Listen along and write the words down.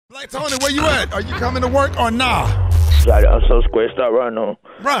right, Tony, where you at? Are you coming to work or nah? Shawty, I'm so stressed out right now.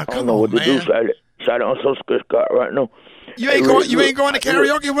 Bruh, I don't know what to do, Shawty. Shawty, I'm so stressed out right now. You ain't going to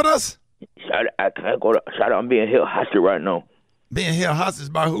karaoke with us? Shawty, I can't go to. Shawty, I'm being held hostage right now. Being held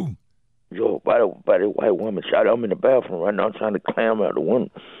hostage by who? Yo, by the white woman. Shawty, I'm in the bathroom right now. I'm trying to climb out the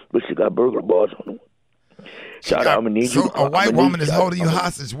window, but she got burglar bars on the window. Shawty, I'm gonna need you. So a white woman is holding you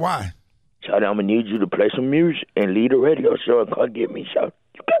hostage. Why? Shawty, I'm gonna need you to play some music and leave the radio show and come get me, Shawty.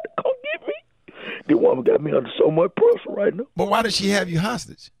 You got to come get me. The woman got me under so much pressure right now. But why did she have you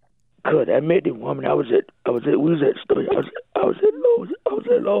hostage? Cause I met the woman. We was at the store. I was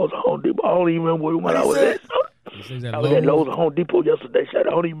at Lowe's Home Depot. I don't even remember when I was at. I was at Lowe's Home Depot yesterday. I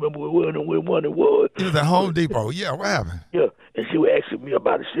don't even remember which one it was. It was at Home Depot. Yeah, what happened? Yeah, and she was asking me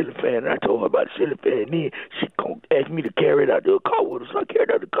about the ceiling fan, and I told her about the ceiling fan. And then she asked me to carry it out to the car with her, so I carried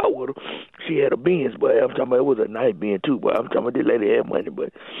out the car with her. She had a Benz, but I'm talking about it was a nice Benz too. But I'm talking about this lady had money,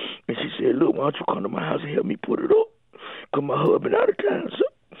 but and she said, "Look, why don't you come to my house and help me put it up? Cause my husband out of town."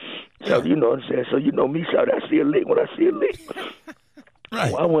 So you know what I'm saying. So you know me, shout I see a lick when I see a lick.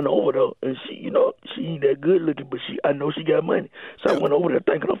 Right. Well, I went over there, and she ain't that good looking, but I know she got money. So I went over there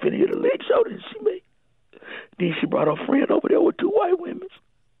thinking I'm finna hit a leg shot, and she made. Then she brought her friend over there with two white women.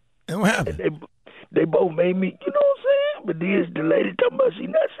 And what happened? And they both made me, you know what I'm saying? But then the lady talking about she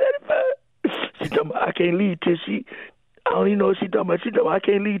not satisfied. She talking about I can't leave till she. I don't even know what she talking about. She talking about I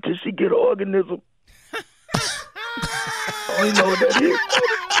can't leave till she get an organism. I don't even know what that is.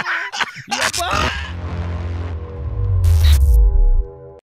 Yeah,